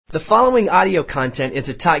The following audio content is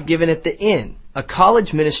a talk given at The Inn, a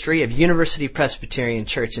college ministry of University Presbyterian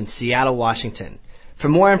Church in Seattle, Washington. For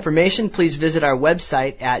more information, please visit our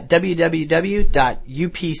website at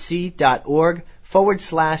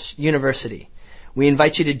www.upc.org/university. We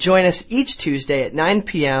invite you to join us each Tuesday at 9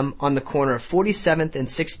 p.m. on the corner of 47th and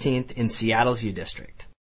 16th in Seattle's U District.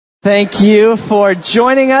 Thank you for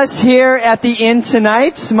joining us here at The Inn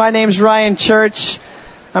tonight. My name's Ryan Church.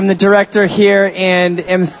 I'm the director here and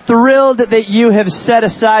am thrilled that you have set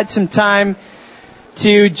aside some time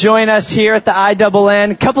to join us here at the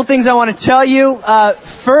INN. A couple things I want to tell you.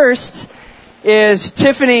 First is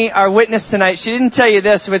Tiffany, our witness tonight. She didn't tell you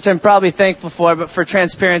this, which I'm probably thankful for, but for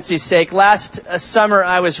transparency's sake. Last summer,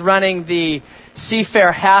 I was running the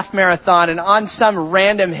Seafair Half Marathon, and on some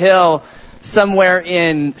random hill somewhere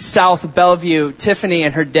in South Bellevue, Tiffany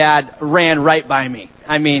and her dad ran right by me.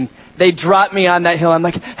 I mean, they dropped me on that hill. I'm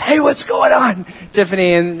like, hey, what's going on?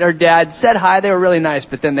 Tiffany and her dad said hi. They were really nice,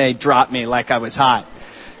 but then they dropped me like I was hot.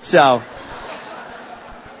 So,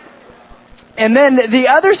 and then the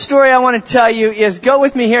other story I want to tell you is, go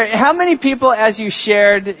with me here. How many people, as you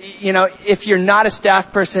shared, you know, if you're not a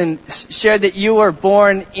staff person, shared that you were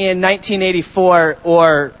born in 1984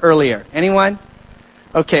 or earlier? Anyone?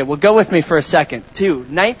 Okay, well, go with me for a second.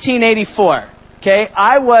 1984. Okay,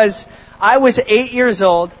 I was 8 years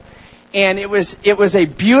old. And it was a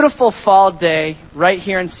beautiful fall day right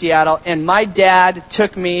here in Seattle, and my dad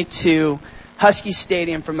took me to Husky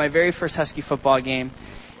Stadium for my very first Husky football game.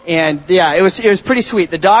 And yeah, it was pretty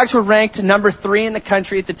sweet. The Dogs were ranked number 3 in the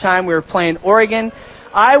country at the time. We were playing Oregon.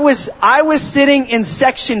 I was sitting in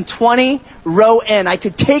section 20, row N. I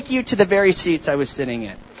could take you to the very seats I was sitting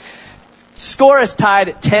in. Score is tied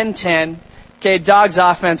at 10-10. Okay, Dogs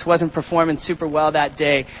offense wasn't performing super well that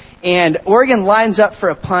day. And Oregon lines up for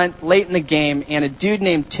a punt late in the game, and a dude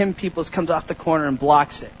named Tim Peoples comes off the corner and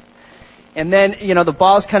blocks it. And then, you know, the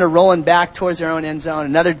ball's kind of rolling back towards their own end zone.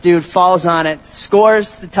 Another dude falls on it,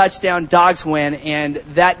 scores the touchdown, Dogs win. And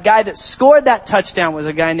that guy that scored that touchdown was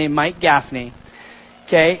a guy named Mike Gaffney.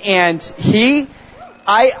 Okay, and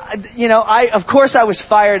of course I was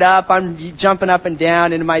fired up. I'm jumping up and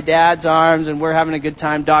down into my dad's arms, and we're having a good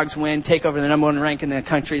time. Dogs win, take over the number 1 rank in the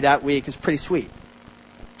country that week. It's pretty sweet.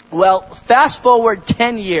 Well, fast forward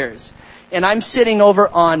 10 years, and I'm sitting over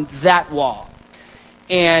on that wall.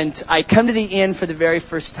 And I come to the Inn for the very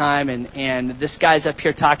first time, and this guy's up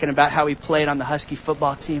here talking about how he played on the Husky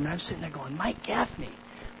football team. And I'm sitting there going, Mike Gaffney.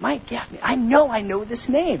 I know this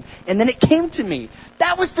name. And then it came to me.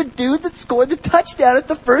 That was the dude that scored the touchdown at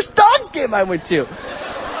the first Dogs game I went to.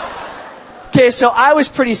 Okay, so I was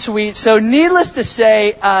pretty sweet. So needless to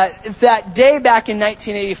say, that day back in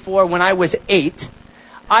 1984 when I was 8,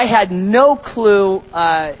 I had no clue,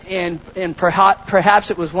 and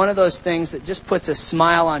perhaps it was one of those things that just puts a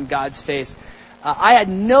smile on God's face. I had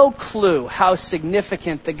no clue how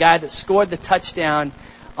significant the guy that scored the touchdown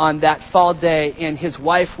on that fall day and his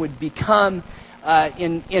wife would become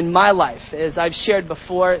in my life. As I've shared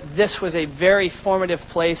before, this was a very formative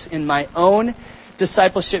place in my own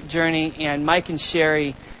discipleship journey, and Mike and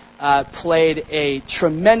Sherry played a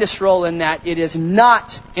tremendous role in that. It is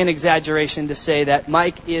not an exaggeration to say that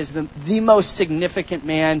Mike is the most significant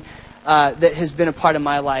man that has been a part of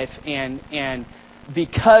my life, and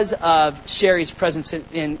because of Sherry's presence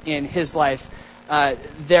in his life,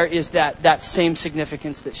 there is that same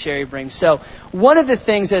significance that Sherry brings. So one of the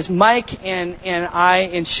things as Mike and I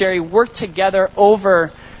and Sherry worked together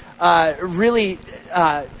over really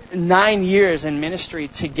 9 years in ministry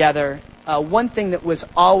together, one thing that was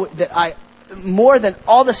more than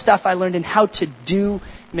all the stuff I learned in how to do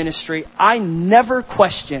ministry, I never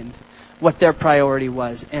questioned what their priority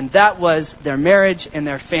was. And that was their marriage and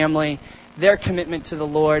their family, their commitment to the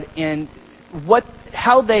Lord, and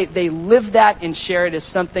how they live that and share it is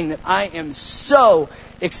something that I am so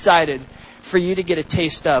excited for you to get a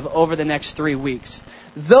taste of over the next 3 weeks.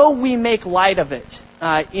 Though we make light of it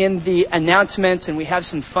in the announcements and we have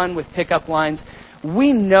some fun with pickup lines,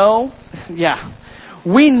 we know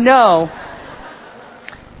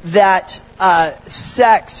that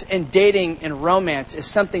sex and dating and romance is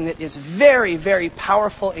something that is very, very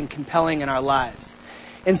powerful and compelling in our lives.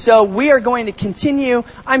 And so we are going to continue,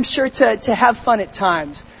 I'm sure, to have fun at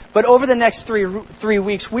times. But over the next three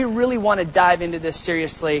weeks, we really want to dive into this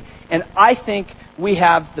seriously. And I think we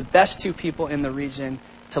have the best 2 people in the region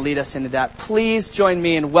to lead us into that. Please join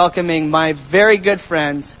me in welcoming my very good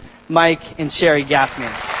friends, Mike and Sherry Gaffney.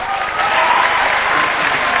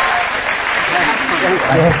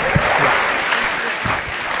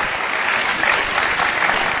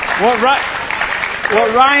 Well,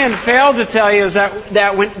 What Ryan failed to tell you is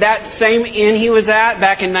that when that same inn he was at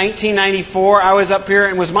back in 1994, I was up here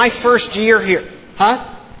and it was my first year here. Huh?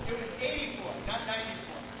 It was 84, not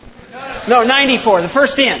 94. No, 94, the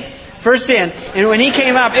first inn. And when he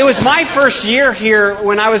came up, it was my first year here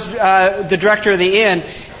when I was the director of the inn.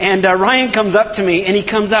 And Ryan comes up to me, and he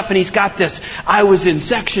comes up and he's got this, I was in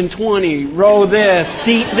section 20, row this,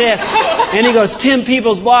 seat this. And he goes, Tim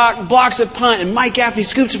Peoples blocks a punt, and Mike Gaffney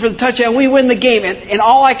scoops it for the touchdown, we win the game.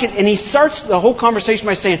 And he starts the whole conversation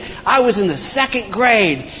by saying, I was in the second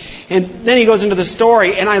grade. And then he goes into the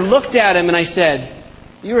story, and I looked at him and I said,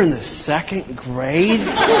 you were in the second grade?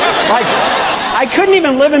 Like, I couldn't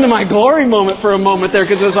even live into my glory moment for a moment there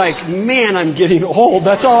because it was like, man, I'm getting old.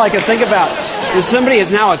 That's all I could think about. And somebody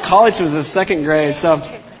is now at college who was in second grade. So,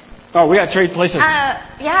 we got to trade places.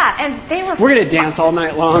 Yeah, and they were. We're going to dance all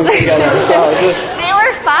night long together. They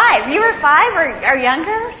were 5. You were 5 or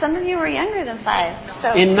younger? Some of you were younger than 5.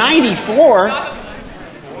 So in 94.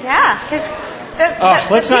 Yeah, because.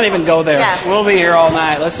 Let's not even go there. Yeah. We'll be here all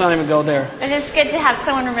night. Let's not even go there. And it's good to have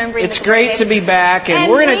someone remembering. It's great to be back, and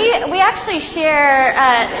we're gonna. We actually share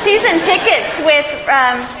season tickets with.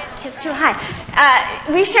 It's too high.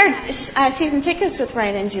 We shared season tickets with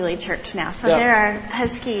Ryan and Julie Church now, so they're our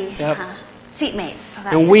Husky seatmates. So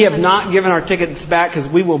and we have not given our tickets back because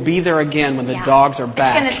we will be there again when the dogs are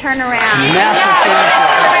back. It's going to turn around. National championship.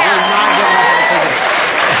 We're not giving our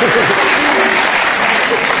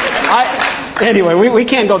tickets. Anyway, we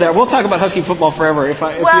can't go there. We'll talk about Husky football forever if you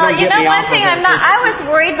don't get me off of it. One thing I was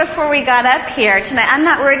worried before we got up here tonight. I'm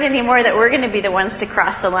not worried anymore that we're going to be the ones to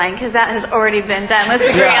cross the line because that has already been done. Let's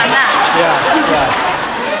agree on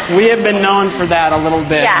that. Yeah. We have been known for that a little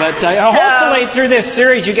bit, but hopefully through this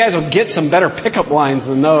series you guys will get some better pickup lines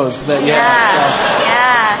than those.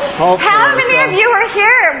 How many of you were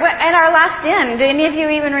here at our last inn? Do any of you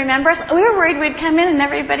even remember us? We were worried we'd come in and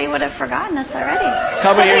everybody would have forgotten us already. A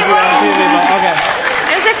couple years ago, a few people. Okay.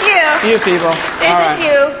 There's a few. People. There's a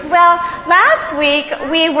few. Well, last week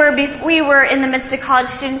we were in the midst of college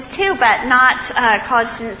students too, but not college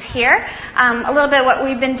students here. A little bit of what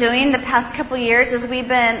we've been doing the past couple years is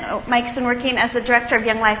Mike's been working as the director of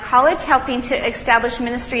Young Life College, helping to establish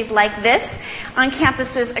ministries like this on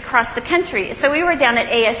campuses across the country. So we were down at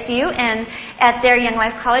ASU and at their Young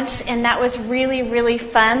Life College, and that was really, really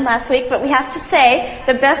fun last week. But we have to say,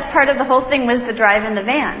 the best part of the whole thing was the drive in the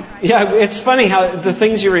van. Yeah, it's funny how the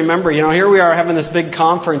things you remember. You know, here we are having this big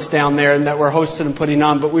conference down there and that we're hosting and putting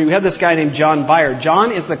on, but we had this guy named John Byer.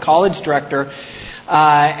 John is the college director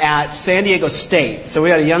at San Diego State. So we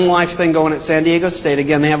had a Young Life thing going at San Diego State.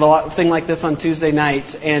 Again, they have a thing like this on Tuesday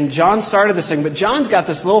nights. And John started this thing, but John's got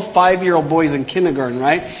this little 5-year-old boy. He's in kindergarten,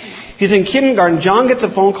 right? He's in kindergarten. John gets a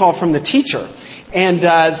phone call from the teacher. And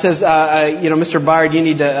it says, Mr. Byer, you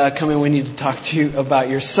need to come in. We need to talk to you about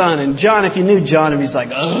your son. And John, if you knew John, he's like,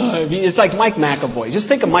 ugh. It's like Mike McAvoy. Just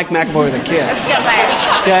think of Mike McAvoy with a kid.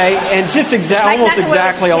 Okay? And just almost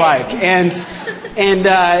exactly alike.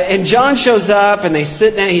 And John shows up, and they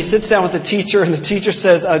sit down. He sits down with the teacher, and the teacher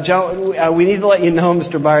says, John, we need to let you know,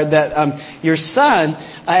 Mr. Byer, that your son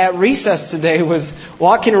at recess today was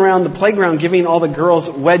walking around the playground giving all the girls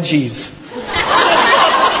wedgies.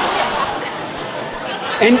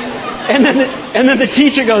 And then the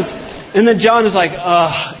teacher goes, and then John is like,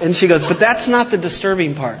 ugh. And she goes, but that's not the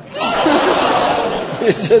disturbing part.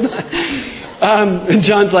 And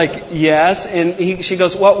John's like, yes. And she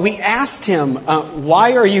goes, well, we asked him,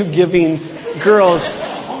 why are you giving girls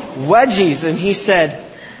wedgies? And he said,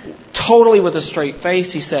 totally with a straight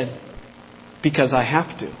face, he said, because I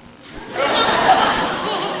have to.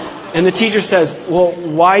 And the teacher says, well,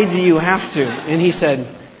 why do you have to? And he said,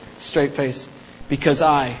 straight face, because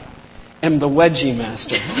I am the wedgie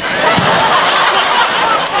master.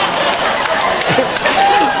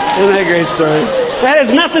 Isn't that a great story? That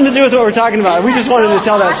has nothing to do with what we're talking about. We just wanted to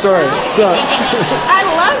tell that story. So I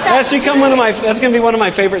love that. That's going to be one of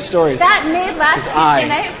my favorite stories. That made last Tuesday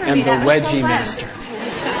night for me. I am the wedgie master.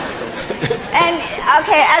 And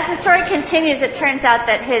okay, as the story continues, it turns out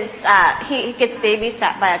that he gets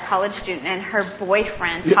babysat by a college student, and her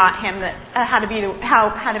boyfriend taught him that how to be a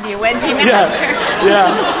wedgie master.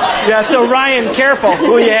 Yeah. So Ryan, careful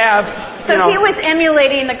who you have. So he was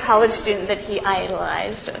emulating the college student that he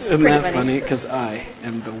idolized. Isn't that funny? Because I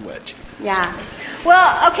am the wedgie. Yeah.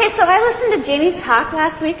 Well, okay, so I listened to Janie's talk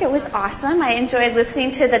last week. It was awesome. I enjoyed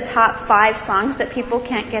listening to the top 5 songs that people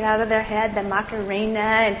can't get out of their head. The Macarena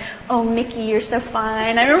and Oh, Mickey, You're So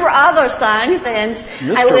Fine. I remember all those songs. And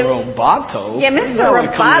Mr. Roboto. Yeah, Mr.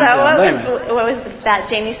 Roboto. What was that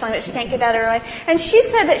Janie's song that she can't get out of her head? And she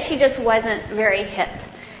said that she just wasn't very hip.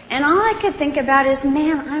 And all I could think about is,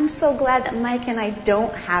 man, I'm so glad that Mike and I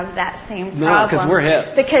don't have that same problem. No, because we're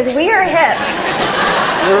hip. Because we are hip.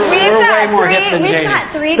 We're way more hip than Janie. We've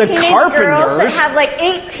got 3 The teenage Carpenters, girls that have like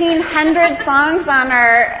 1,800 songs on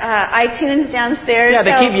our iTunes downstairs. Yeah,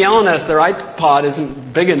 they keep yelling at us their iPod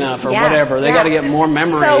isn't big enough or whatever. They got to get more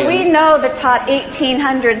memory. So we know the top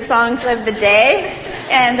 1,800 songs of the day.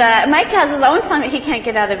 And Mike has his own song that he can't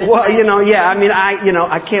get out of his head. Well,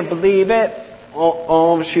 I can't believe it.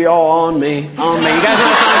 Oh, she all on me. On me. You guys know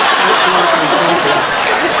the song?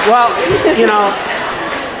 Well,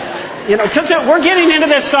 because we're getting into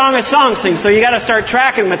this song of songs thing, so you got to start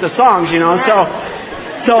tracking with the songs, Right.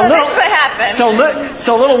 So that's what happened.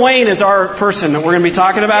 So Lil Wayne is our person that we're going to be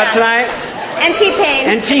talking about tonight. And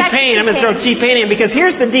T-Pain. I'm going to throw T-Pain in because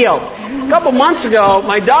here's the deal. A couple months ago,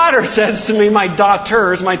 my daughter says to me, my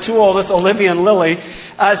daughters, my 2 oldest, Olivia and Lily,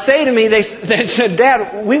 say to me, they said,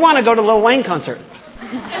 Dad, we want to go to Lil Wayne concert.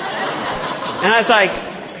 And I was like...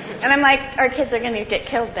 And I'm like, our kids are going to get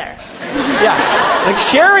killed there. Yeah. Like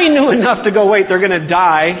Sherry knew enough to go, wait, they're going to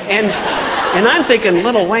die. And I'm thinking,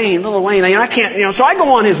 Lil Wayne, I can't, so I go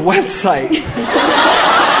on his website.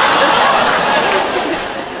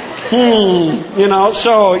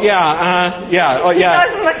 So yeah. He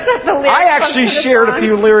goes and looks up the lyrics. I actually shared a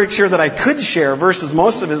few lyrics here that I could share versus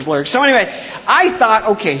most of his lyrics. So anyway, I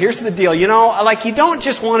thought, okay, here's the deal. You don't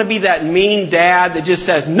just want to be that mean dad that just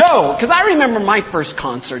says no. Because I remember my first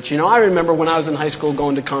concerts. I remember when I was in high school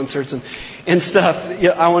going to concerts and stuff.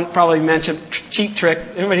 I won't probably mention Cheap Trick.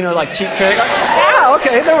 Everybody know Cheap Trick? Yeah,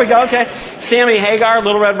 okay, there we go. Okay, Sammy Hagar,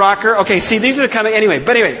 Little Red Rocker. Okay, see, these are kind of anyway.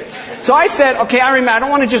 So I said, okay, I don't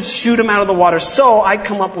want to just shoot him out of the water. So I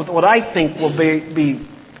come up with what I think will be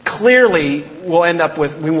clearly we'll end up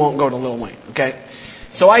with. We won't go to Lil Wayne. Okay.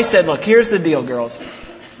 So I said, look, here's the deal, girls.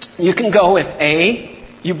 You can go if A,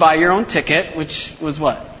 you buy your own ticket, which was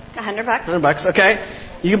what? $100. $100. Okay.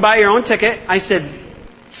 You can buy your own ticket. I said,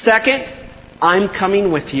 second, I'm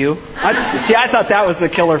coming with you. I thought that was the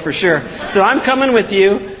killer for sure. So I'm coming with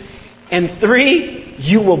you. And 3,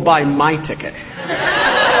 you will buy my ticket.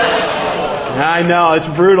 I know, it's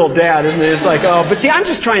brutal, Dad, isn't it? It's like, but see, I'm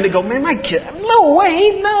just trying to go, man, my kid, Lil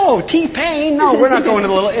Wayne, no, T-Pain, no, we're not going to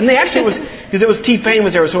the Lil. And they actually because it was T-Pain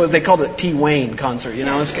was there, so they called it T-Wayne concert,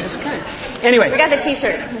 It's kind of, anyway. We got the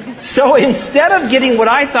T-shirt. So instead of getting what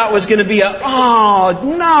I thought was going to be no,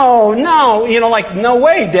 no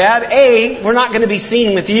way, Dad. A, we're not going to be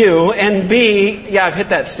seen with you, and B, yeah, I've hit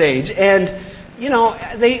that stage, and.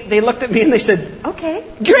 They looked at me and they said, okay.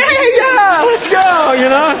 Great, yeah, let's go,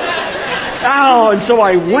 and so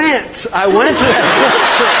I went to that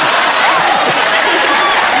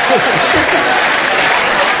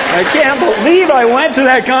concert. I can't believe I went to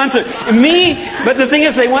that concert. But the thing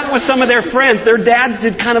is, they went with some of their friends. Their dads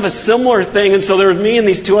did kind of a similar thing, and so there was me and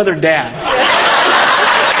these 2 other dads.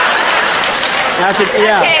 Okay,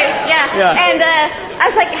 yeah. And I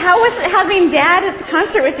was like, how was it having Dad at the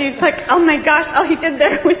concert with you? He's like, oh my gosh, all he did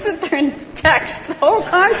there was sit there and text the whole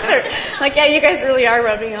concert. Like, yeah, you guys really are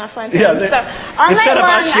rubbing off on him. Yeah, instead of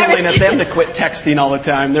us yelling at them to quit texting all the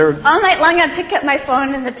time, all night long I'd pick up my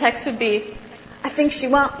phone and the text would be, I think she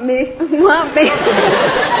want me.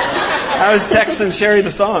 I was texting Sherry the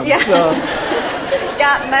song. Yeah. So.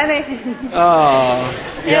 Got money. Oh,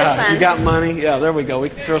 yeah. You got money? Yeah, there we go. We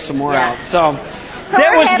can throw some more out. So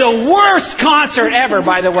that was the worst concert ever,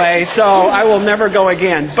 by the way, so I will never go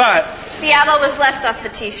again. But Seattle was left off the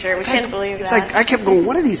T-shirt. We couldn't believe that. It's like I kept going,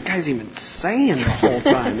 what are these guys even saying the whole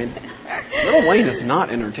time? And Lil Wayne is not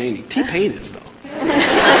entertaining. T-Pain is, though.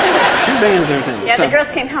 T-Pain is entertaining. Yeah, the girls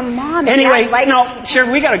came home, Mom. Anyway, sure,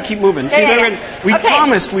 we got to keep moving. See, we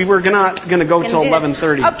promised we were not going to go till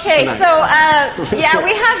 11:30. Okay, tonight. So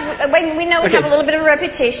we know we have a little bit of a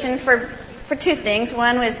reputation for 2 things.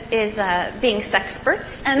 One is being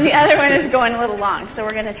sexperts, and the other one is going a little long. So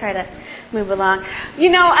we're going to try to move along. We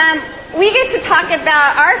get to talk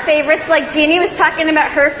about our favorites. Like Jeannie was talking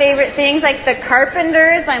about her favorite things, like the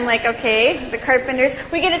Carpenters. I'm like, okay, the Carpenters.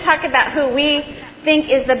 We get to talk about who we think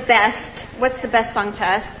is the best. What's the best song to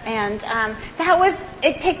us? And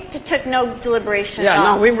it took no deliberation. Yeah, at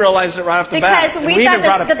all. no, we realized it right off the bat. Because we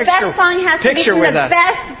thought the best song has to be from the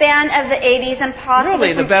best band of the 80s and possibly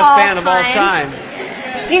really the best band of all time.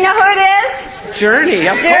 Do you know who it is? Journey,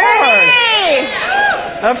 of course.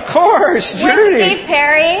 Of course, Journey. With Steve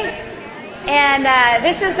Perry. And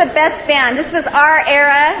this is the best band. This was our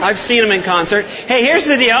era. I've seen them in concert. Hey, here's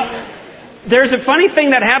the deal. There's a funny thing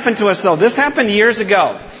that happened to us, though. This happened years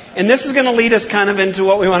ago. And this is going to lead us kind of into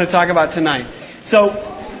what we want to talk about tonight. So,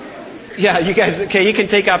 yeah, you guys, okay, you can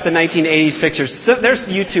take off the 1980s pictures. So there's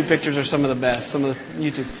YouTube pictures are some of the best, some of the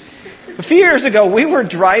YouTube. A few years ago, we were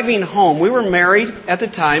driving home. We were married at the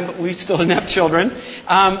time, but we still didn't have children.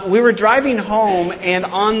 We were driving home, and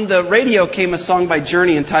on the radio came a song by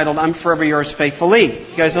Journey entitled, I'm Forever Yours Faithfully.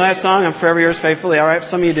 You guys know that song? I'm Forever Yours Faithfully. All right,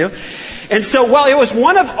 some of you do. And so, well, it was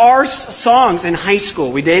one of our songs in high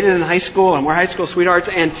school. We dated in high school, and we're high school sweethearts.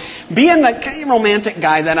 And being the kind of romantic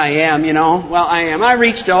guy that I am, I am. I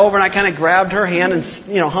reached over and I kind of grabbed her hand and,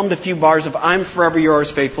 hummed a few bars of I'm Forever Yours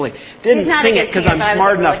Faithfully. Didn't sing it because I'm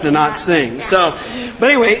smart enough to not sing. Yeah. So, but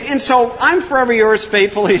anyway, and so I'm Forever Yours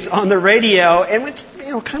Faithfully is on the radio, and it's,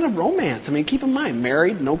 kind of romance. I mean, keep in mind,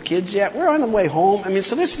 married, no kids yet. We're on the way home. I mean,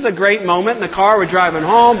 so this is a great moment in the car. We're driving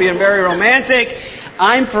home, being very romantic.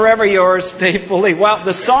 I'm Forever Yours Faithfully. Well,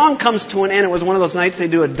 the song comes to an end. It was one of those nights they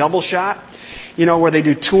do a double shot, where they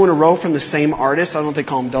do two in a row from the same artist. I don't know if they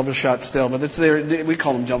call them double shots still, but we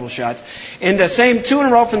call them double shots. And the same two in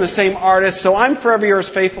a row from the same artist. So I'm Forever Yours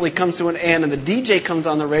Faithfully comes to an end, and the DJ comes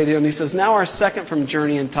on the radio and he says, now our second from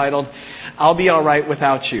Journey entitled, I'll Be All Right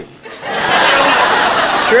Without You.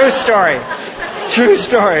 True story. True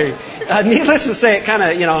story. Needless to say, it kind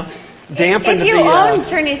of, dampened if you own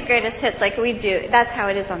Journey's greatest hits like we do, that's how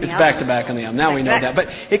it is on the album. It's back to back on the album. Now we know that. But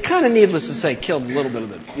it kind of, needless to say, killed a little bit of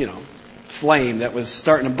the, flame that was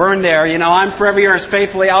starting to burn there. I'm Forever Yours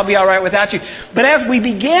Faithfully. I'll be all right without you. But as we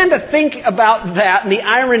began to think about that and the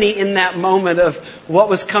irony in that moment of what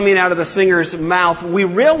was coming out of the singer's mouth, we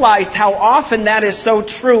realized how often that is so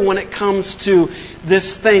true when it comes to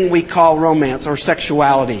this thing we call romance or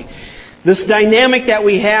sexuality. This dynamic that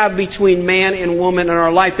we have between man and woman in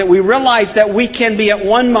our life, that we realize that we can be at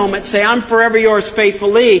one moment say, I'm forever yours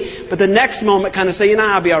faithfully, but the next moment kind of say,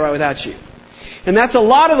 I'll be all right without you. And that's a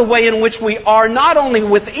lot of the way in which we are not only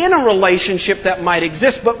within a relationship that might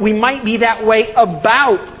exist, but we might be that way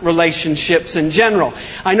about relationships in general.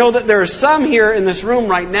 I know that there are some here in this room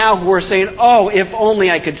right now who are saying, if only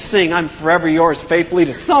I could sing, I'm forever yours faithfully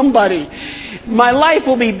to somebody. My life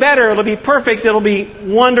will be better, it'll be perfect, it'll be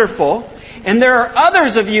wonderful. And there are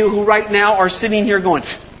others of you who right now are sitting here going,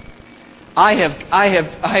 I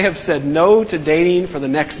have said no to dating for the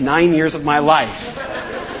next 9 years of my life.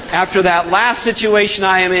 After that last situation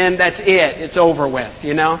I am in, that's it. It's over with,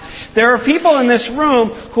 There are people in this room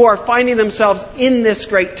who are finding themselves in this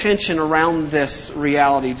great tension around this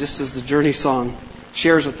reality, just as the Journey song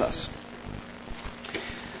shares with us.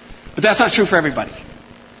 But that's not true for everybody.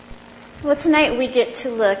 Well, tonight we get to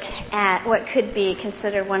look at what could be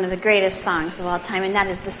considered one of the greatest songs of all time, and that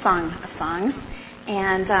is the Song of Songs.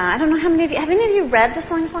 And I don't know how many of you, have any of you read the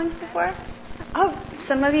Song of Songs before? Oh,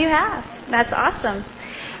 some of you have. That's awesome.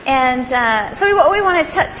 And so what we want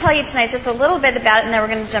to tell you tonight is just a little bit about it, and then we're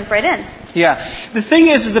going to jump right in. Yeah. The thing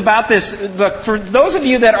is about this, look, for those of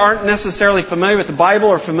you that aren't necessarily familiar with the Bible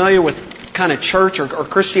or familiar with kind of church or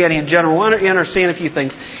Christianity in general, I want to understand a few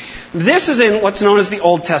things. This is in what's known as the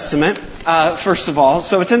Old Testament, first of all.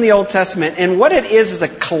 So it's in the Old Testament, and what it is a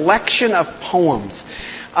collection of poems.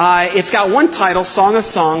 It's got one title, Song of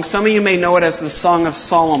Songs. Some of you may know it as the Song of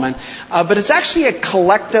Solomon. But it's actually a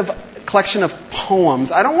collection of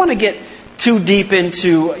poems. I don't want to get too deep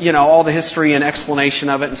into, all the history and explanation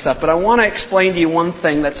of it and stuff, but I want to explain to you one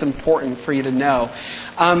thing that's important for you to know.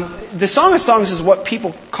 The Song of Songs is what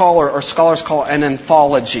people call, or scholars call, an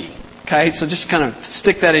anthology. Okay, so just kind of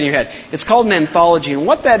stick that in your head. It's called an anthology, and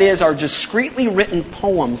what that is are discreetly written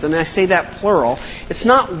poems, and I say that plural. It's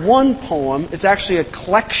not one poem, it's actually a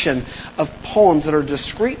collection of poems that are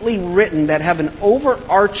discreetly written that have an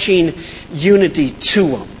overarching unity to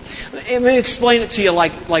them. Let me explain it to you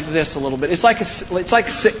like this a little bit. It's like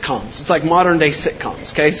sitcoms. It's like modern day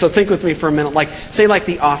sitcoms. Okay, so think with me for a minute. Say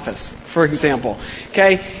The Office, for example.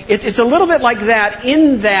 Okay, it's a little bit like that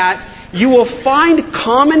in that you will find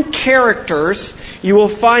common characters, you will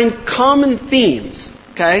find common themes.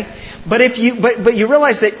 Okay, but you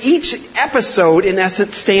realize that each episode in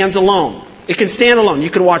essence stands alone. It can stand alone. You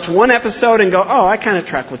can watch one episode and go, I kind of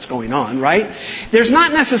track what's going on, right? There's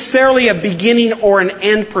not necessarily a beginning or an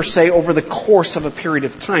end per se over the course of a period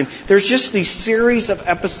of time. There's just these series of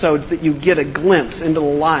episodes that you get a glimpse into the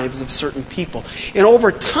lives of certain people. And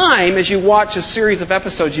over time, as you watch a series of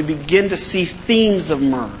episodes, you begin to see themes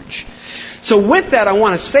emerge. So with that, I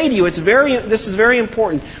want to say to you, this is very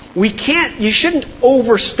important. You shouldn't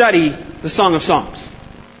overstudy the Song of Songs.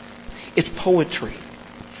 It's poetry.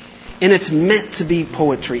 And it's meant to be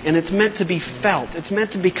poetry. And it's meant to be felt. It's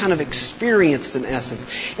meant to be kind of experienced in essence.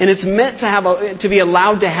 And it's meant to be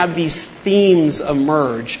allowed to have these themes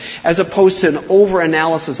emerge, as opposed to an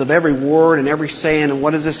over-analysis of every word and every saying and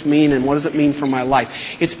what does this mean and what does it mean for my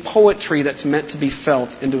life. It's poetry that's meant to be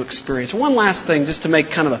felt and to experience. One last thing, just to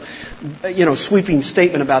make kind of a sweeping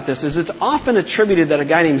statement about this, is it's often attributed that a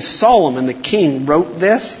guy named Solomon, the king, wrote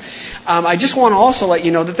this. I just want to also let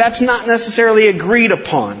you know that that's not necessarily agreed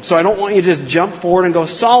upon. So I don't want you to just jump forward and go,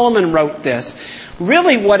 Solomon wrote this.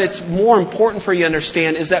 Really, what it's more important for you to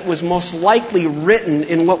understand is that was most likely written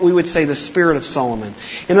in what we would say the spirit of Solomon.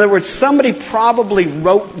 In other words, somebody probably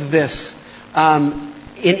wrote this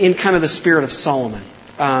in kind of the spirit of Solomon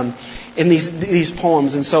in these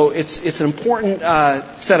poems. And so it's an important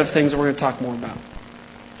set of things that we're going to talk more about.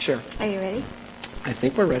 Sure. Are you ready? I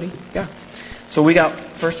think we're ready. Yeah. So we got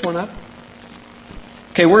first one up.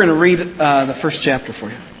 Okay, we're going to read the first chapter for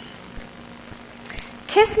you.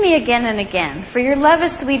 Kiss me again and again, for your love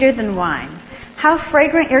is sweeter than wine. How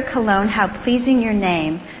fragrant your cologne, how pleasing your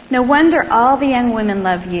name. No wonder all the young women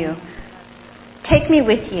love you. Take me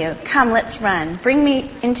with you. Come, let's run. Bring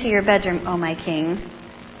me into your bedroom, O my king.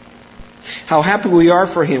 How happy we are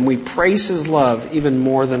for him. We praise his love even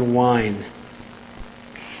more than wine.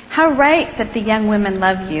 How right that the young women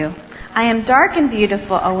love you. I am dark and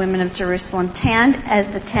beautiful, O women of Jerusalem, tanned as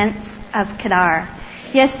the tents of Kedar.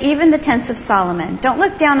 Yes, even the tents of Solomon. Don't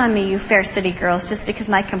look down on me, you fair city girls, just because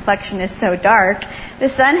my complexion is so dark. The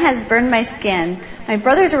sun has burned my skin. My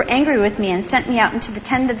brothers were angry with me and sent me out into the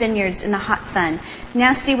tend of vineyards in the hot sun.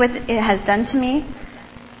 Now see what it has done to me?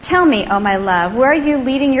 Tell me, O my love, where are you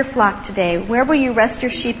leading your flock today? Where will you rest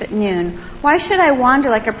your sheep at noon? Why should I wander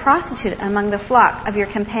like a prostitute among the flock of your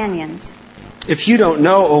companions? If you don't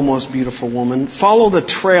know, O most beautiful woman, follow the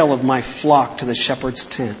trail of my flock to the shepherd's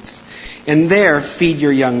tents, and there feed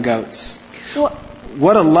your young goats.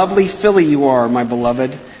 What a lovely filly you are, my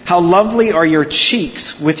beloved. How lovely are your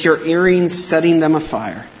cheeks with your earrings setting them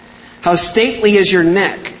afire. How stately is your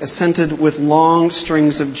neck, ascented with long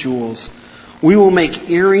strings of jewels. We will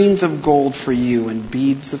make earrings of gold for you and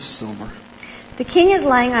beads of silver. The king is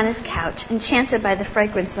lying on his couch, enchanted by the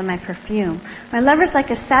fragrance of my perfume. My lover is like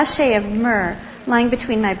a sachet of myrrh lying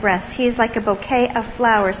between my breasts. He is like a bouquet of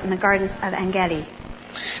flowers in the gardens of En-Gedi.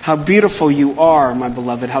 How beautiful you are, my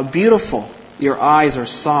beloved. How beautiful. Your eyes are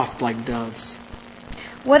soft like doves.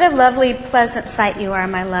 What a lovely, pleasant sight you are,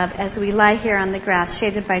 my love, as we lie here on the grass,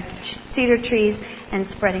 shaded by cedar trees and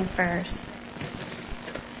spreading firs.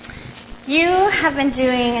 You have been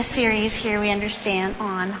doing a series here, we understand,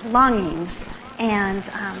 on longings. And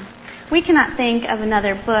we cannot think of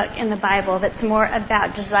another book in the Bible that's more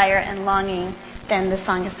about desire and longing than the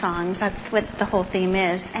Song of Songs. That's what the whole theme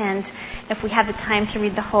is. And if we had the time to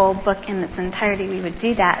read the whole book in its entirety, we would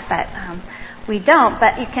do that. But we don't.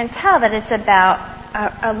 But you can tell that it's about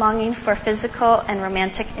a longing for physical and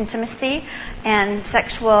romantic intimacy and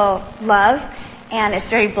sexual love. And it's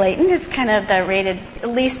very blatant. It's kind of the rated, at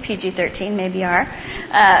least PG-13, maybe R,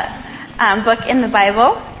 book in the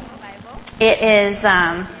Bible. It is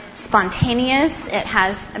spontaneous. It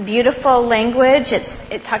has a beautiful language.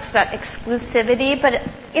 It talks about exclusivity, but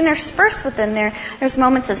interspersed within there's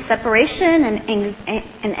moments of separation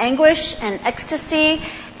and anguish and ecstasy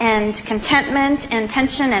and contentment and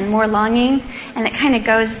tension and more longing, and it kind of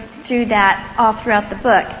goes through that all throughout the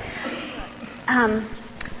book.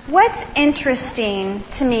 What's interesting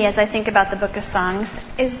to me as I think about the Book of Songs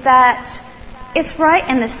is that it's right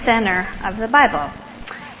in the center of the Bible.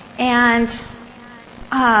 And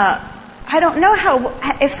I don't know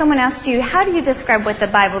if someone asked you, how do you describe what the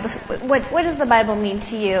Bible, what does the Bible mean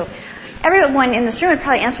to you? Everyone in this room would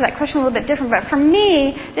probably answer that question a little bit different, but for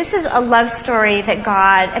me, this is a love story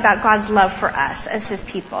about God's love for us as His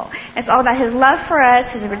people. It's all about His love for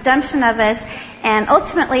us, His redemption of us, and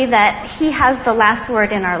ultimately that He has the last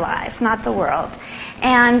word in our lives, not the world.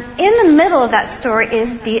 And in the middle of that story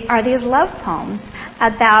are these love poems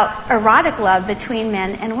about erotic love between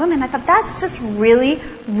men and women. I thought that's just really,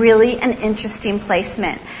 really an interesting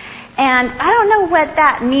placement. And I don't know what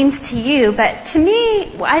that means to you, but to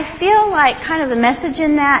me, I feel like kind of the message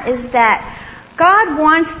in that is that God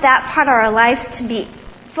wants that part of our lives to be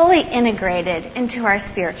fully integrated into our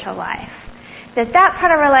spiritual life. That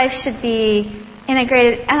part of our life should be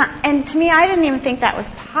integrated. And to me, I didn't even think that was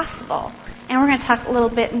possible. And we're going to talk a little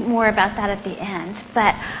bit more about that at the end.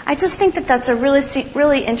 But I just think that that's a really,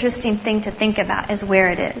 really interesting thing to think about, is where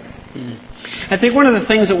it is. I think one of the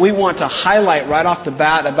things that we want to highlight right off the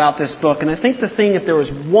bat about this book, and I think if there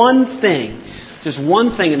was one thing, just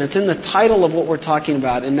one thing, and it's in the title of what we're talking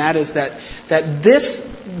about, and that is that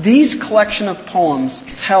these collection of poems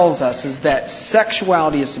tells us is that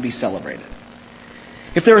sexuality is to be celebrated.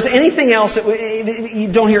 If there was anything else that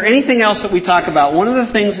you don't hear anything else that we talk about, one of the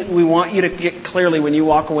things that we want you to get clearly when you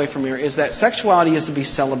walk away from here is that sexuality is to be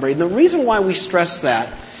celebrated. And the reason why we stress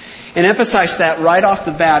that and emphasize that right off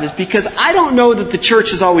the bat is because I don't know that the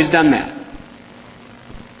church has always done that.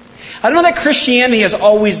 I don't know that Christianity has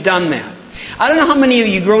always done that. I don't know how many of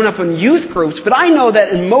you grown up in youth groups, but I know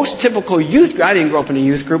that in most typical youth groups, I didn't grow up in a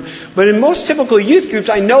youth group, but in most typical youth groups,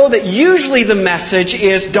 I know that usually the message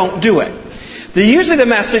is don't do it. Usually the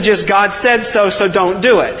message is God said so, so don't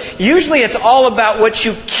do it. Usually it's all about what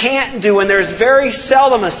you can't do, and there's very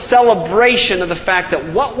seldom a celebration of the fact that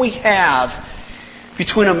what we have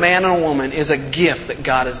between a man and a woman is a gift that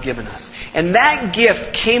God has given us. And that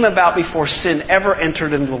gift came about before sin ever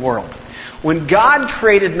entered into the world. When God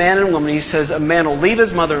created man and woman, He says a man will leave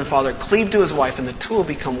his mother and father, cleave to his wife, and the two will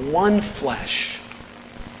become one flesh.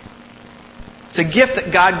 It's a gift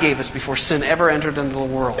that God gave us before sin ever entered into the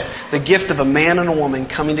world. The gift of a man and a woman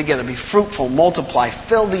coming together. Be fruitful, multiply,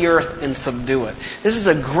 fill the earth, and subdue it. This is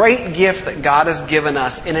a great gift that God has given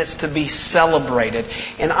us, and it's to be celebrated.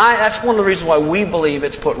 And that's one of the reasons why we believe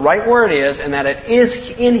it's put right where it is, and that it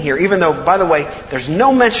is in here, even though, by the way, there's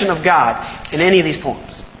no mention of God in any of these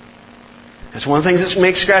poems. That's one of the things that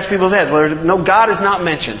makes scratch people's heads. Well, no, God is not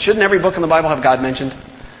mentioned. Shouldn't every book in the Bible have God mentioned?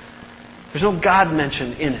 There's no God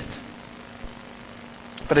mentioned in it.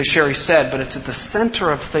 But as Sherry said, but it's at the center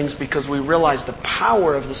of things because we realize the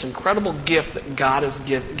power of this incredible gift that God has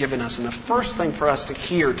given us. And the first thing for us to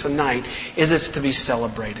hear tonight is it's to be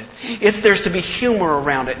celebrated. There's to be humor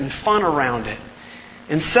around it and fun around it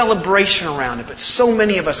and celebration around it. But so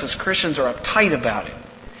many of us as Christians are uptight about it.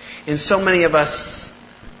 And so many of us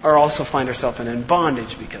are also find ourselves in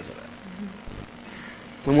bondage because of it.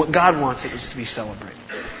 When what God wants it is to be celebrated.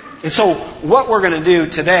 And so what we're going to do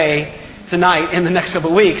tonight, in the next couple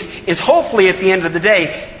of weeks, is hopefully at the end of the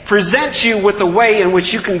day, present you with a way in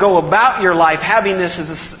which you can go about your life having this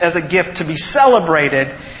as a gift to be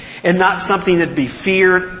celebrated and not something that be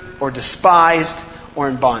feared or despised or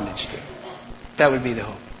in bondage to. That would be the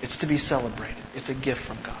hope. It's to be celebrated. It's a gift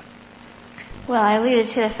from God. Well, I alluded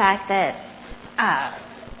to the fact that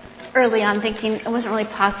early on thinking it wasn't really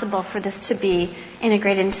possible for this to be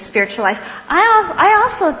integrated into spiritual life. I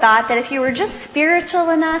also thought that if you were just spiritual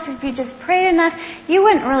enough, if you just prayed enough, you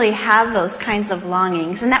wouldn't really have those kinds of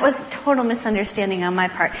longings. And that was a total misunderstanding on my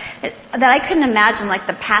part. That I couldn't imagine, like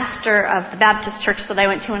the pastor of the Baptist church that I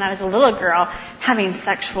went to when I was a little girl, having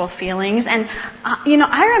sexual feelings. And,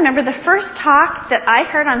 I remember the first talk that I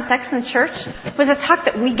heard on sex in church was a talk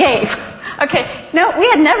that we gave. Okay, no, we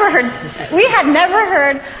had never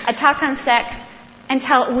heard a talk on sex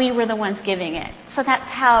until we were the ones giving it. So that's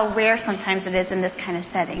how rare sometimes it is in this kind of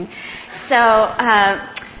setting. So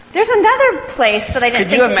there's another place that I didn't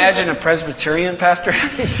Could you imagine a Presbyterian pastor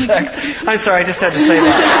having sex? I'm sorry, I just had to say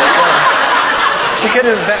that. She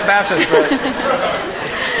couldn't have been Baptist, but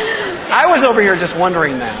I was over here just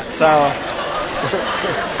wondering that. So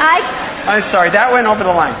I'm sorry, that went over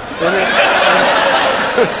the line, didn't it?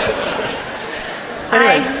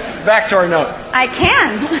 Anyway. Back to our notes. I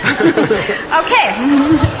can. Okay.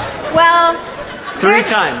 Well. 3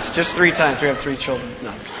 times. Just 3 times. We have 3 children.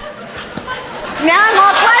 No. Now I'm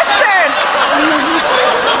all flustered.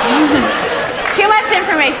 Too much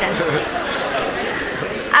information.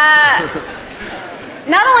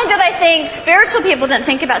 Not only did I think spiritual people didn't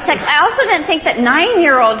think about sex, I also didn't think that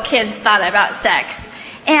 9-year-old kids thought about sex.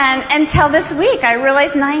 And until this week, I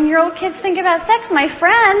realized 9-year-old kids think about sex. My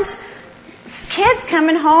friend... kids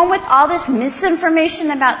coming home with all this misinformation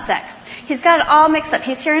about sex. He's got it all mixed up.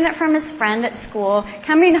 He's hearing it from his friend at school,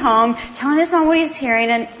 coming home, telling his mom what he's hearing,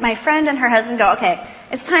 and my friend and her husband go, okay,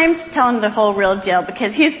 it's time to tell him the whole real deal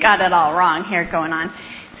because he's got it all wrong here going on.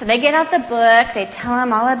 So they get out the book, they tell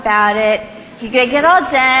him all about it. They get all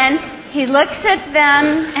done. He looks at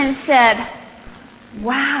them and said,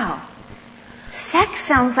 wow, sex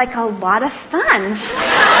sounds like a lot of fun.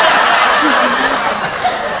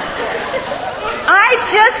 I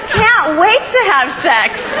just can't wait to have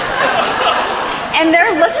sex. And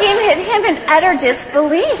they're looking at him in utter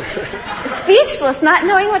disbelief. Speechless, not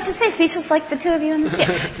knowing what to say. Speechless like the two of you in the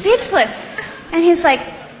kid. Speechless. And he's like,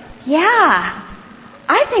 yeah,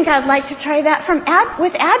 I think I'd like to try that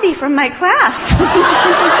with Abby from my class.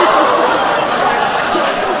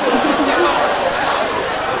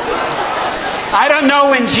 I don't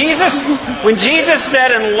know when Jesus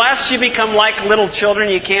said, unless you become like little children,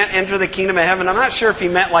 you can't enter the kingdom of heaven. I'm not sure if he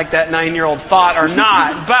meant like that 9-year-old thought or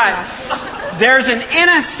not, but there's an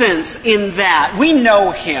innocence in that. We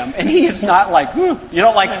know him, and he is not like,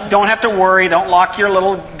 don't have to worry, don't lock your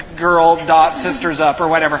little girl, sisters up, or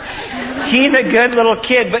whatever. He's a good little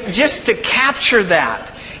kid, but just to capture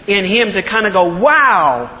that in him, to kind of go,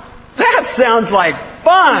 wow, that sounds like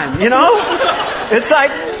fun, It's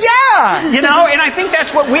like, yeah, and I think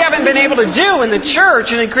that's what we haven't been able to do in the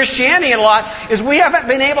church and in Christianity a lot, is we haven't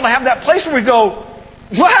been able to have that place where we go,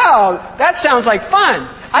 wow, that sounds like fun.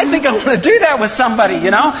 I think I want to do that with somebody,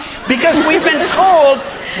 because we've been told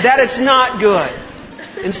that it's not good.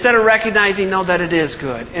 Instead of recognizing, no, that it is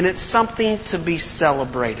good. And it's something to be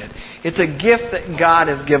celebrated. It's a gift that God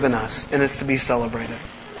has given us, and it's to be celebrated.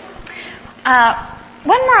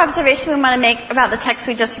 One more observation we want to make about the text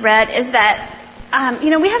we just read is that,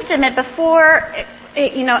 we have to admit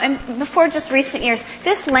and before just recent years,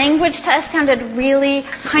 this language to us sounded really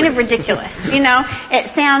kind of ridiculous. It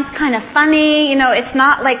sounds kind of funny. It's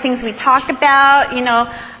not like things we talk about.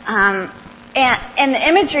 And the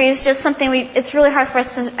imagery is just something it's really hard for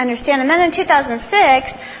us to understand. And then in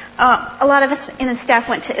 2006, a lot of us in the staff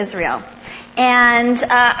went to Israel. And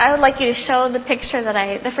I would like you to show the first picture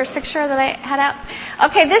that I had out.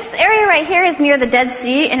 Okay, this area right here is near the Dead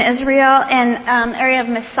Sea in Israel, and area of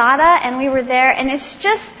Masada, and we were there, and it's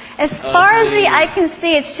just, as far as the eye can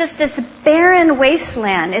see, it's just this barren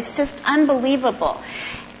wasteland. It's just unbelievable.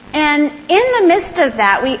 And in the midst of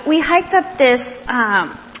that, we hiked up this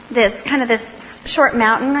short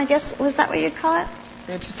mountain, I guess. Was that what you'd call it?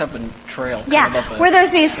 It's just up a trail. Yeah, where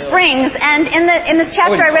there's these springs. And in this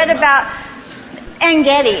chapter I read about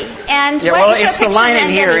En-Gedi. And yeah, well, it's the line in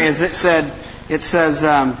here is it says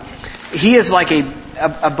he is like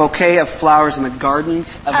a bouquet of flowers in the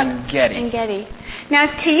gardens of En-Gedi. En-Gedi. Now,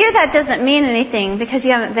 to you that doesn't mean anything because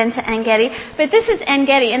you haven't been to En-Gedi, but this is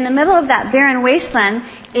En-Gedi. In the middle of that barren wasteland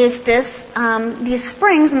is these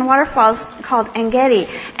springs and waterfalls called En-Gedi.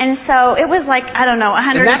 And so it was like,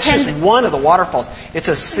 110... And that's just one of the waterfalls. It's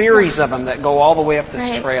a series of them that go all the way up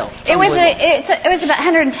this trail. It was about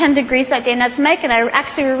 110 degrees that day. And that's Mike and I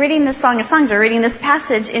actually were reading this Song of Songs. We're reading this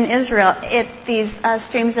passage in Israel at these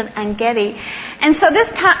streams of En-Gedi. And so this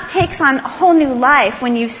takes on a whole new life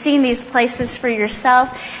when you've seen these places for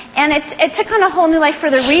yourself. And it took on a whole new life for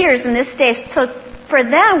the readers in this day. So for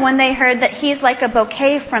them, when they heard that he's like a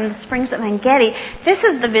bouquet from the springs of En-Gedi, this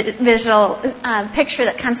is the visual picture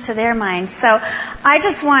that comes to their mind. So I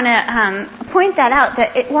just want to point that out,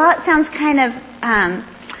 that while it sounds kind of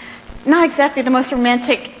not exactly the most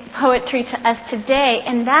romantic poetry to us today,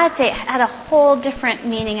 in that day it had a whole different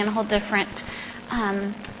meaning and a whole different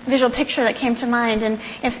visual picture that came to mind. And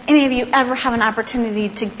if any of you ever have an opportunity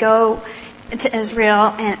to go to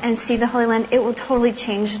Israel and see the Holy Land, it will totally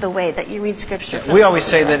change the way that you read Scripture. We always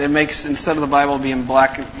say that it makes, instead of the Bible being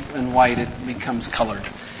black and white, it becomes colored.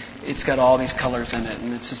 It's got all these colors in it,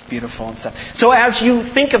 and it's just beautiful and stuff. So as you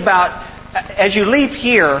think about, as you leave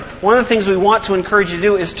here, one of the things we want to encourage you to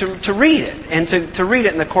do is to read it, and to read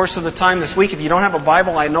it in the course of the time this week. If you don't have a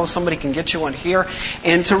Bible, I know somebody can get you one here,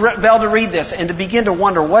 and to be able to read this and to begin to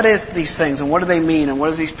wonder, what is these things, and what do they mean, and what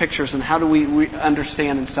is these pictures, and how do we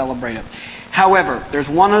understand and celebrate it. However, there's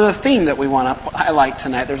one other theme that we want to highlight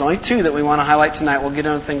tonight. There's only two that we want to highlight tonight. We'll get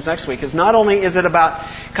into things next week. Is not only is it about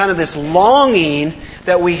kind of this longing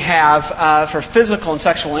that we have for physical and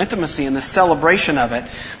sexual intimacy and the celebration of it,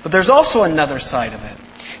 but there's also another side of it.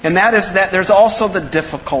 And that is that there's also the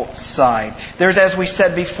difficult side. There's, as we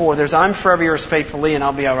said before, there's I'm forever yours faithfully and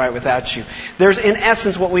I'll be all right without you. There's, in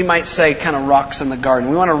essence, what we might say kind of rocks in the garden.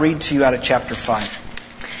 We want to read to you out of chapter 5.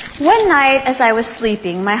 One night, as I was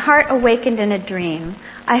sleeping, my heart awakened in a dream.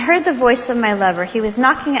 I heard the voice of my lover. He was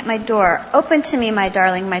knocking at my door. "Open to me, my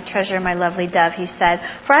darling, my treasure, my lovely dove," he said,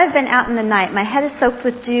 "for I have been out in the night. My head is soaked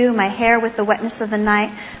with dew, my hair with the wetness of the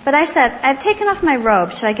night." But I said, "I have taken off my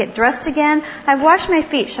robe. Should I get dressed again? I have washed my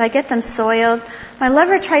feet. Should I get them soiled?" My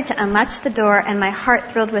lover tried to unlatch the door, and my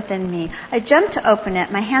heart thrilled within me. I jumped to open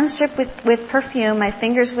it. My hands dripped with perfume, my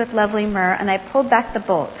fingers with lovely myrrh, and I pulled back the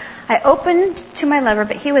bolt. I opened to my lover,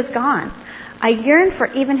 but he was gone. I yearned for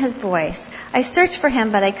even his voice. I searched for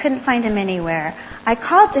him, but I couldn't find him anywhere. I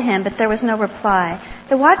called to him, but there was no reply.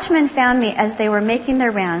 The watchmen found me as they were making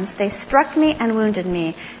their rounds. They struck me and wounded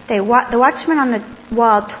me. The watchman on the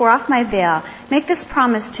wall tore off my veil. "Make this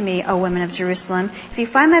promise to me, O women of Jerusalem. If you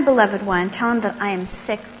find my beloved one, tell him that I am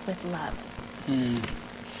sick with love."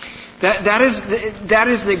 That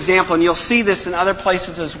is an example, and you'll see this in other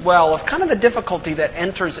places as well, of kind of the difficulty that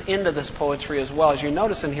enters into this poetry as well. As you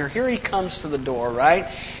notice in here he comes to the door, right?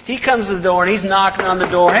 He comes to the door and he's knocking on the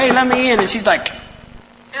door. "Hey, let me in." And she's like,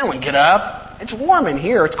 "I don't want to get up. It's warm in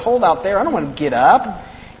here. It's cold out there. I don't want to get up."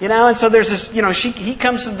 And so there's this, he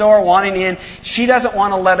comes to the door wanting in. She doesn't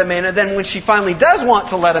want to let him in. And then when she finally does want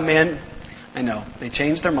to let him in, I know, they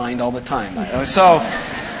change their mind all the time. So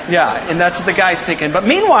Yeah, and that's what the guy's thinking. But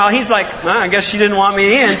meanwhile, he's like, well, I guess she didn't want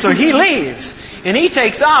me in, so he leaves. And he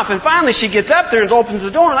takes off, and finally she gets up there and opens the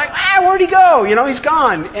door, and like, where'd he go? He's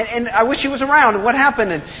gone. And I wish he was around, and what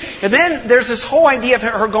happened? And then there's this whole idea of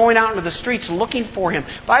her going out into the streets looking for him.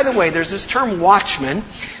 By the way, there's this term watchman.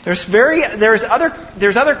 There's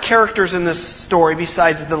other characters in this story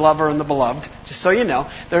besides the lover and the beloved, just so you know.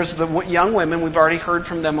 There's the young women, we've already heard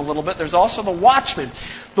from them a little bit. There's also the watchmen.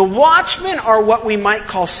 The watchmen are what we might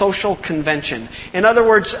call social convention. In other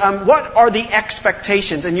words, what are the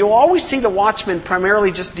expectations? And you'll always see the watchmen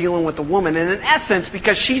primarily just dealing with the woman. And in essence,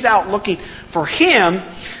 because she's out looking for him,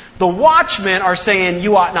 the watchmen are saying,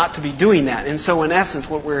 you ought not to be doing that. And so in essence,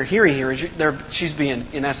 what we're hearing here is she's being,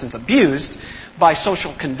 in essence, abused by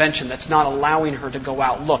social convention that's not allowing her to go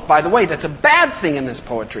out and look. By the way, that's a bad thing in this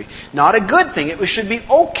poetry. Not a good thing. It should be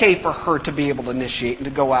okay for her to be able to initiate and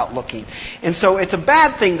to go out looking. And so it's a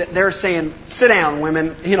bad thing that they're saying, sit down,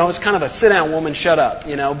 women. It's kind of a sit down, woman, shut up.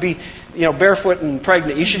 Be barefoot and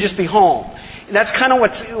pregnant. You should just be home. That's kind of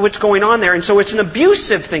what's going on there. And so it's an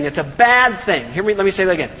abusive thing. It's a bad thing. Let me say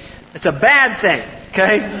that again. It's a bad thing.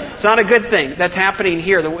 Okay? It's not a good thing that's happening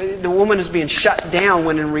here. The woman is being shut down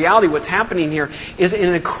when in reality what's happening here is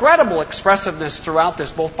an incredible expressiveness throughout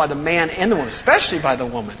this, both by the man and the woman, especially by the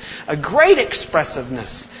woman. A great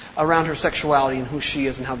expressiveness around her sexuality and who she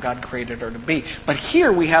is and how God created her to be. But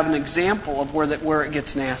here we have an example of where it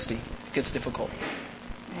gets nasty. It gets difficult.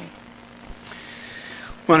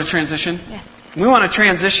 Want to transition? Yes. We want to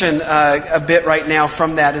transition a bit right now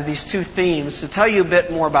from that to these two themes to tell you a bit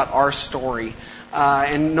more about our story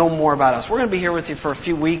and know more about us. We're going to be here with you for a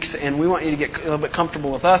few weeks, and we want you to get a little bit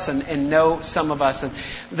comfortable with us and know some of us. And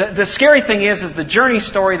the scary thing is the journey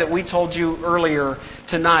story that we told you earlier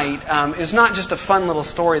tonight is not just a fun little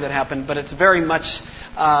story that happened, but it's very much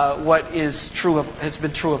what has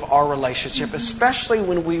been true of our relationship, especially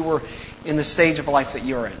when we were in the stage of life that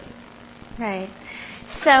you're in. Right.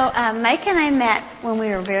 So Mike and I met when we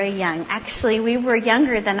were very young. Actually, we were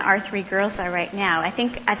younger than our three girls are right now. I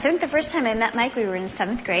think the first time I met Mike, we were in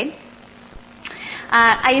 7th grade.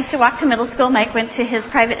 I used to walk to middle school. Mike went to his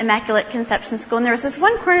private Immaculate Conception school, and there was this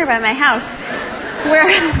one corner by my house where...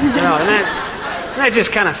 and that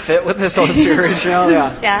just kind of fit with this whole series,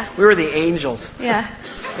 Yeah. We were the angels. Yeah.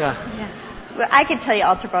 Well, I could tell you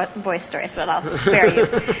altar boy stories, but I'll spare you.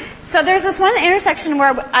 So there's this one intersection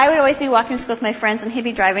where I would always be walking to school with my friends, and he'd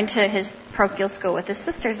be driving to his parochial school with his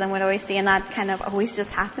sisters, and would always see, and I'd kind of always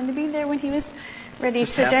just happen to be there when he was ready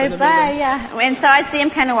to drive by. Yeah. And so I'd see him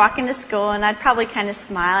kind of walking to school, and I'd probably kind of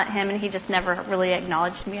smile at him, and he just never really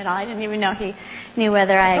acknowledged me at all. I didn't even know he knew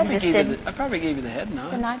whether I existed. I probably gave you the head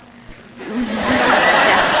nod. The nod?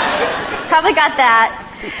 Yeah. Probably got that.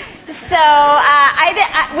 So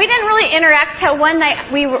we didn't really interact till one night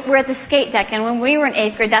we were at the skate deck, and when we were in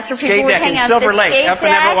 8th grade, that's where people would hang out. Skate deck in Silver Lake, up in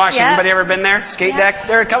Everett, Washington. Yep. Anybody ever been there? Skate deck?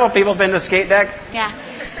 There are a couple of people been to skate deck. Yeah.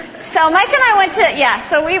 So Mike and I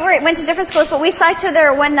so we went to different schools, but we saw each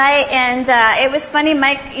other one night, and it was funny.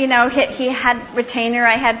 Mike, he had retainer,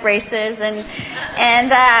 I had braces, and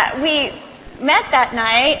we met that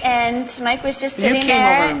night, and Mike was just sitting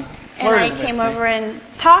there. And I came over and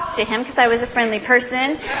talked to him because I was a friendly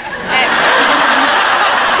person.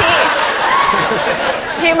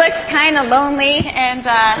 He looked kind of lonely, and so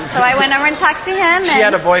I went over and talked to him. She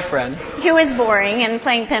had a boyfriend. He was boring and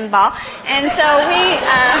playing pinball, and so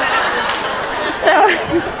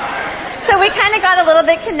we kind of got a little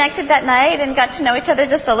bit connected that night and got to know each other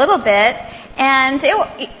just a little bit.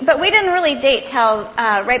 But we didn't really date till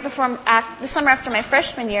right before the summer after my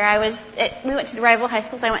freshman year. We went to the rival high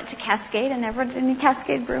schools. I went to Cascade, and Everett. Any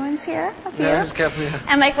Cascade Bruins here? Yeah, yeah.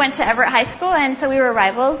 And Mike went to Everett High School, and so we were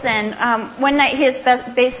rivals. And one night his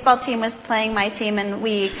baseball team was playing my team, and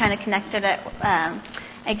we kind of connected at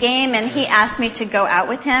a game, and he asked me to go out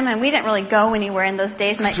with him, and we didn't really go anywhere in those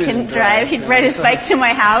days. Mike couldn't drive. He'd ride his bike to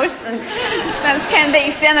my house, and that was kind of the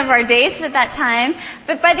extent of our dates at that time.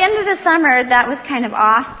 But by the end of the summer, that was kind of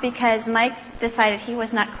off because Mike decided he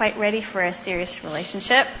was not quite ready for a serious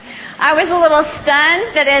relationship. I was a little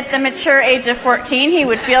stunned that at the mature age of 14 he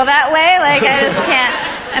would feel that way. Like, I just can't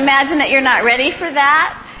imagine that you're not ready for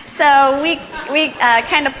that. So we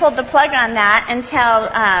kind of pulled the plug on that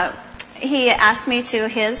until he asked me to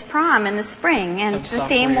his prom in the spring, and the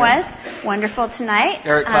theme was Wonderful Tonight.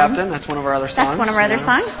 Eric Clapton, that's one of our other songs. That's one of our other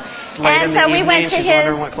songs. And so we went to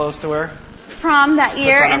his what clothes to wear. Prom that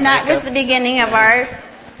year, and that was the beginning of our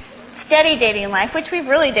steady dating life, which we've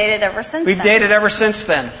really dated ever since then. We've dated ever since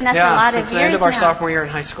then. And that's a lot of years since the end of our now. Sophomore year in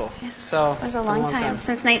high school. Yeah. So it was a long time.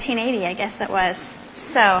 Since 1980, I guess it was.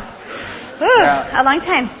 So, a long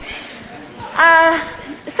time.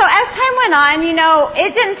 So as time went on,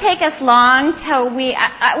 it didn't take us long till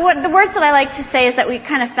the words that I like to say is that we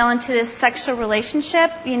kind of fell into this sexual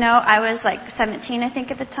relationship. I was like 17, I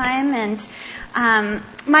think, at the time, and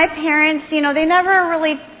my parents, they never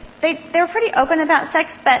really, they were pretty open about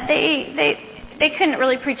sex, but they couldn't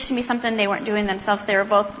really preach to me something they weren't doing themselves. They were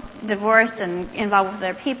both divorced and involved with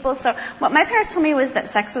other people. So what my parents told me was that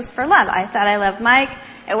sex was for love. I thought I loved Mike.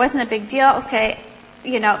 It wasn't a big deal. Okay.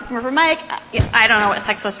 For Mike, I don't know what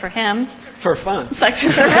sex was for him. For fun. Sex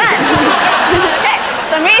was for fun. Okay,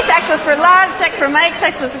 so me, sex was for love. Sex for Mike,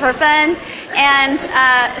 sex was for fun. And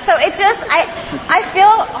so it just, I feel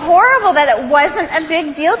horrible that it wasn't a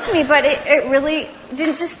big deal to me, but it really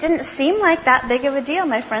didn't seem like that big of a deal.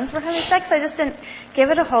 My friends were having sex. I just didn't give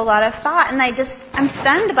it a whole lot of thought. And I'm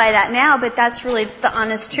stunned by that now, but that's really the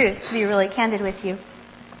honest truth, to be really candid with you.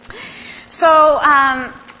 So,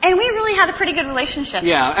 and we really had a pretty good relationship.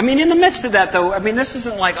 Yeah, in the midst of that, though, this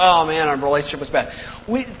isn't like, oh man, our relationship was bad.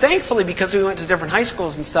 We, thankfully, because we went to different high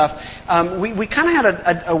schools and stuff, we kind of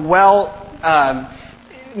had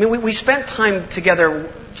we spent time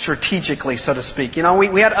together strategically, so to speak.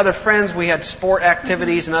 We had other friends, we had sport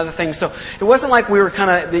activities and other things, so it wasn't like we were kind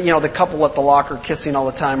of, the couple at the locker kissing all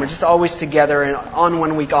the time. We're just always together and on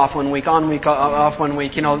 1 week, off 1 week, on week, off 1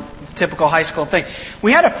 week, typical high school thing.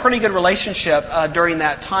 We had a pretty good relationship during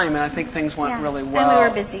that time, and I think things went really well. And we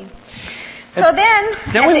were busy. So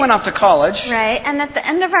then we went off to college. Right, and at the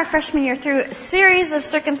end of our freshman year, through a series of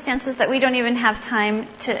circumstances that we don't even have time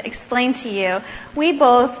to explain to you, we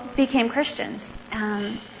both became Christians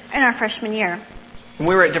in our freshman year. And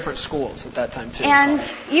we were at different schools at that time, too. And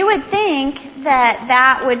you would think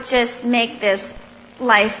that would just make this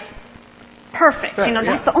life perfect. Right,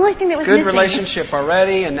 That's the only thing that was good missing. Good relationship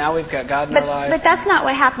already, and now we've got God in our life. But that's not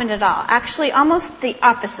what happened at all. Actually, almost the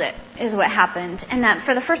opposite is what happened. And that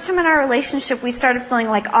for the first time in our relationship, we started feeling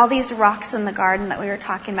like all these rocks in the garden that we were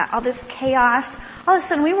talking about, all this chaos. All of a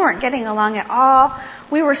sudden, we weren't getting along at all.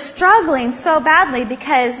 We were struggling so badly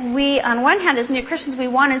because we, on one hand, as new Christians, we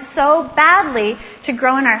wanted so badly to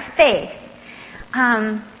grow in our faith.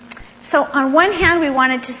 So on one hand, we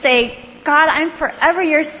wanted to say, God, I'm forever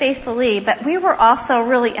yours faithfully, but we were also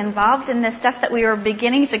really involved in this stuff that we were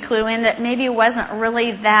beginning to clue in that maybe wasn't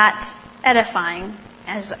really that edifying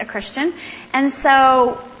as a Christian. And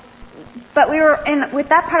so, but we were with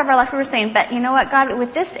that part of our life, we were saying, but you know what, God,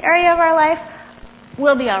 with this area of our life,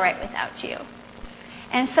 we'll be all right without you.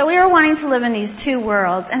 And so we were wanting to live in these two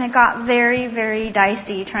worlds, and it got very, very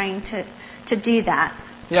dicey trying to do that.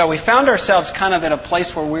 Yeah, we found ourselves kind of in a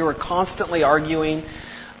place where we were constantly arguing,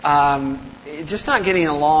 just not getting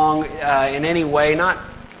along in any way, not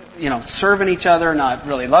serving each other, not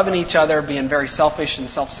really loving each other, being very selfish and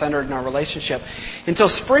self-centered in our relationship until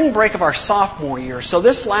spring break of our sophomore year. So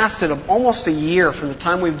this lasted almost a year from the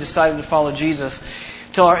time we've decided to follow Jesus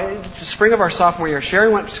till spring of our sophomore year.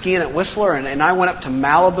 Sherry went skiing at Whistler, and I went up to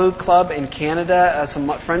Malibu Club in Canada. Some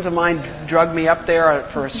friends of mine drugged me up there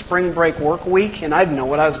for a spring break work week, and I didn't know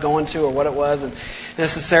what I was going to or what it was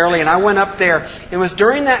necessarily. And I went up there. It was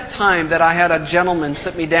during that time that I had a gentleman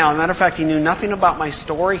sit me down. Matter of fact, he knew nothing about my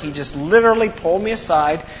story. He just literally pulled me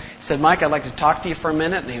aside. He said, Mike, I'd like to talk to you for a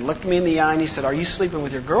minute. And he looked me in the eye and he said, are you sleeping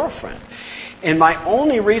with your girlfriend? And my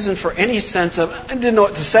only reason for any sense of, I didn't know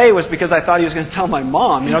what to say, was because I thought he was going to tell my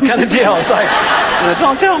mom, kind of deal. It's like,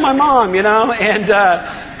 don't tell my mom, And,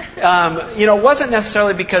 it wasn't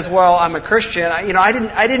necessarily because, I'm a Christian.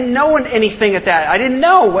 I didn't know anything at that. I didn't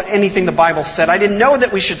know anything the Bible said. I didn't know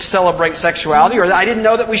that we should celebrate sexuality, or I didn't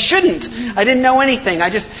know that we shouldn't. I didn't know anything.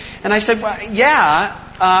 And I said,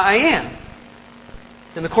 I am.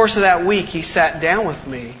 In the course of that week, he sat down with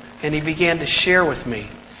me and he began to share with me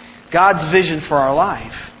God's vision for our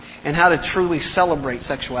life and how to truly celebrate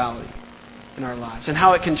sexuality in our lives and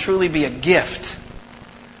how it can truly be a gift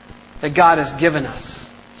that God has given us.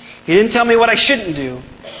 He didn't tell me what I shouldn't do.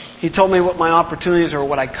 He told me what my opportunities are,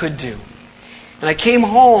 what I could do. And I came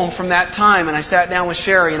home from that time and I sat down with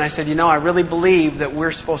Sherry and I said, I really believe that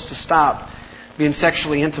we're supposed to stop being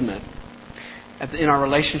sexually intimate in our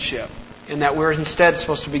relationship, and that we're instead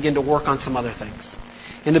supposed to begin to work on some other things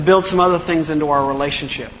and to build some other things into our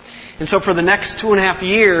relationship. And so for the next 2.5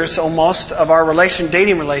 years almost of our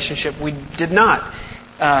dating relationship, we did not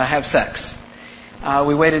have sex.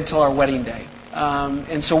 We waited until our wedding day.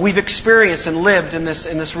 And so we've experienced and lived in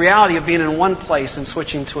this reality of being in one place and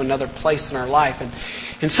switching to another place in our life.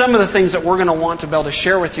 And some of the things that we're going to want to be able to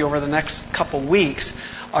share with you over the next couple weeks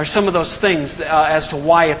are some of those things as to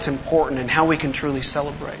why it's important and how we can truly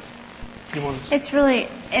celebrate. It's really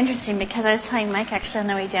interesting because I was telling Mike actually on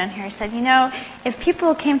the way down here, I said, if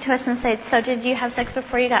people came to us and said, so did you have sex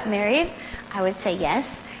before you got married? I would say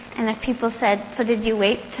yes. And if people said, so did you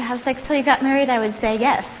wait to have sex till you got married? I would say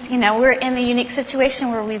yes. We're in a unique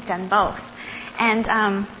situation where we've done both.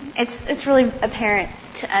 And it's really apparent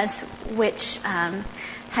to us which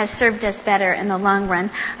has served us better in the long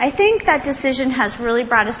run. I think that decision has really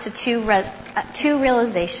brought us to two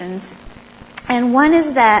realizations. And one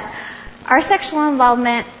is that our sexual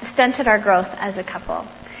involvement stunted our growth as a couple.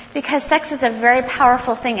 Because sex is a very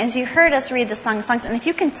powerful thing. As you heard us read the Song of Songs, and if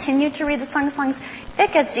you continue to read the Song of Songs,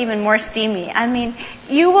 it gets even more steamy. I mean,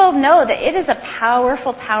 you will know that it is a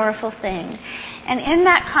powerful, powerful thing. And in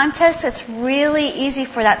that context, it's really easy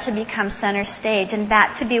for that to become center stage and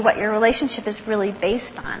that to be what your relationship is really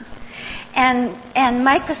based on. And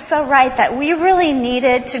Mike was so right that we really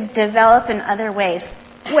needed to develop in other ways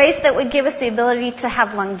that would give us the ability to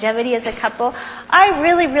have longevity as a couple. I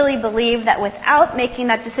really, really believe that without making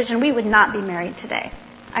that decision, we would not be married today.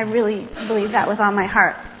 I really believe that with all my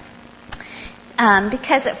heart.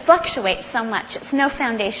 Because it fluctuates so much. It's no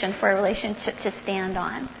foundation for a relationship to stand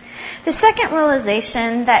on. The second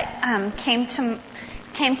realization that came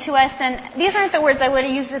to us, and these aren't the words I would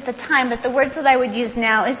have used at the time, but the words that I would use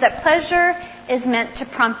now, is that pleasure is meant to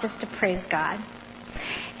prompt us to praise God.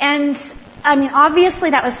 And I mean, obviously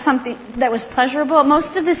that was something that was pleasurable.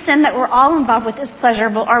 Most of the sin that we're all involved with is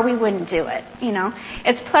pleasurable, or we wouldn't do it,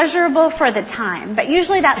 It's pleasurable for the time, but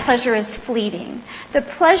usually that pleasure is fleeting. The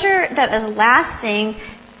pleasure that is lasting,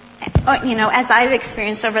 as I've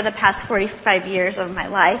experienced over the past 45 years of my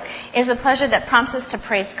life, is a pleasure that prompts us to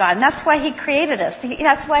praise God. And that's why He created us.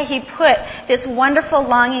 That's why He put this wonderful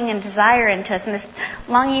longing and desire into us, and this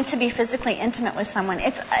longing to be physically intimate with someone.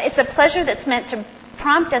 It's a pleasure that's meant to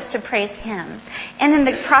prompt us to praise Him. And in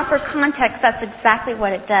the proper context, that's exactly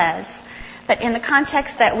what it does. But in the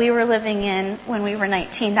context that we were living in when we were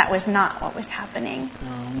 19, that was not what was happening.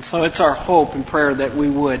 So it's our hope and prayer that we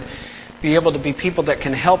would be able to be people that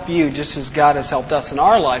can help you, just as God has helped us in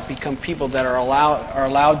our life, become people that are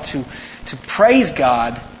allowed to praise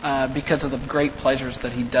God because of the great pleasures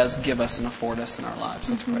that He does give us and afford us in our lives.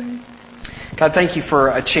 That's great. God, thank you for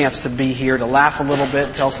a chance to be here, to laugh a little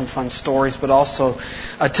bit, tell some fun stories, but also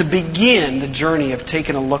to begin the journey of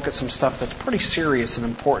taking a look at some stuff that's pretty serious and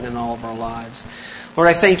important in all of our lives. Lord,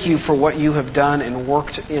 I thank you for what you have done and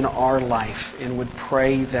worked in our life, and would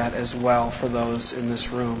pray that as well for those in this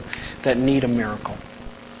room that need a miracle.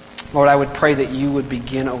 Lord, I would pray that you would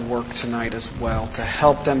begin a work tonight as well to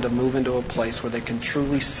help them to move into a place where they can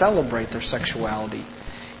truly celebrate their sexuality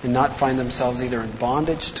and not find themselves either in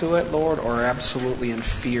bondage to it, Lord, or absolutely in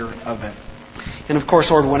fear of it. And of course,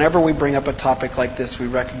 Lord, whenever we bring up a topic like this, we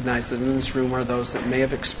recognize that in this room are those that may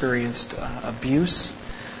have experienced abuse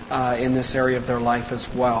in this area of their life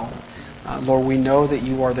as well. Lord, we know that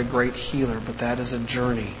you are the great healer, but that is a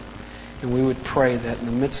journey. And we would pray that in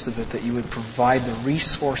the midst of it, that you would provide the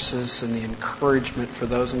resources and the encouragement for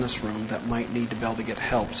those in this room that might need to be able to get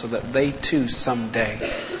help, so that they too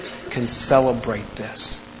someday can celebrate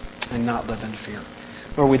this and not live in fear.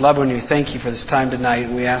 Lord, we love you. Thank you for this time tonight.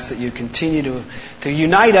 And we ask that you continue to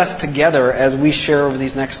unite us together as we share over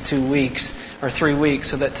these next 2 weeks or 3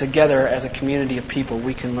 weeks, so that together as a community of people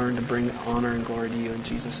we can learn to bring honor and glory to you in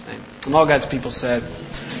Jesus' name. And all God's people said,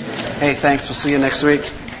 hey, thanks. We'll see you next week.